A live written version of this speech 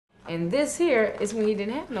And this here is when he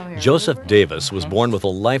didn't have no hair. Joseph Davis was born with a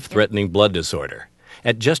life-threatening blood disorder.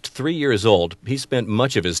 At just 3 years old, he spent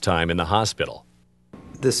much of his time in the hospital.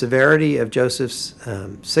 The severity of Joseph's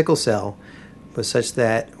sickle cell was such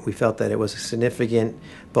that we felt that it was a significant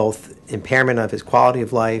both impairment of his quality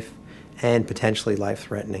of life and potentially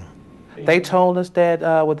life-threatening. They told us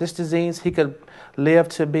that with this disease, he could live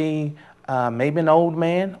to be maybe an old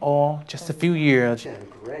man or just a few years.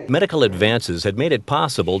 Medical advances had made it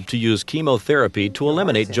possible to use chemotherapy to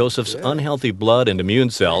eliminate Joseph's unhealthy blood and immune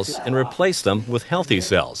cells and replace them with healthy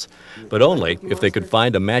cells, but only if they could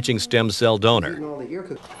find a matching stem cell donor.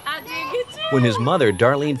 When his mother,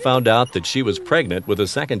 Darlene, found out that she was pregnant with a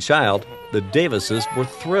second child, the Davises were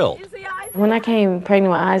thrilled. When I came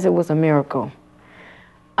pregnant with Isaac, it was a miracle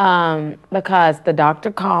because the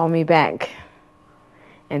doctor called me back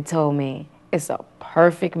and told me it's a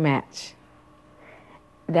perfect match.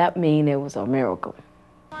 That means it was a miracle.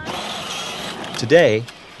 Today,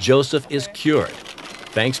 Joseph is cured,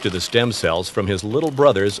 thanks to the stem cells from his little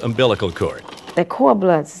brother's umbilical cord. The cord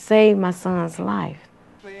blood saved my son's life.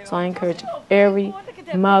 So I encourage every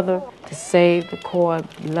mother to save the cord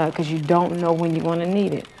blood because you don't know when you're going to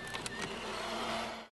need it.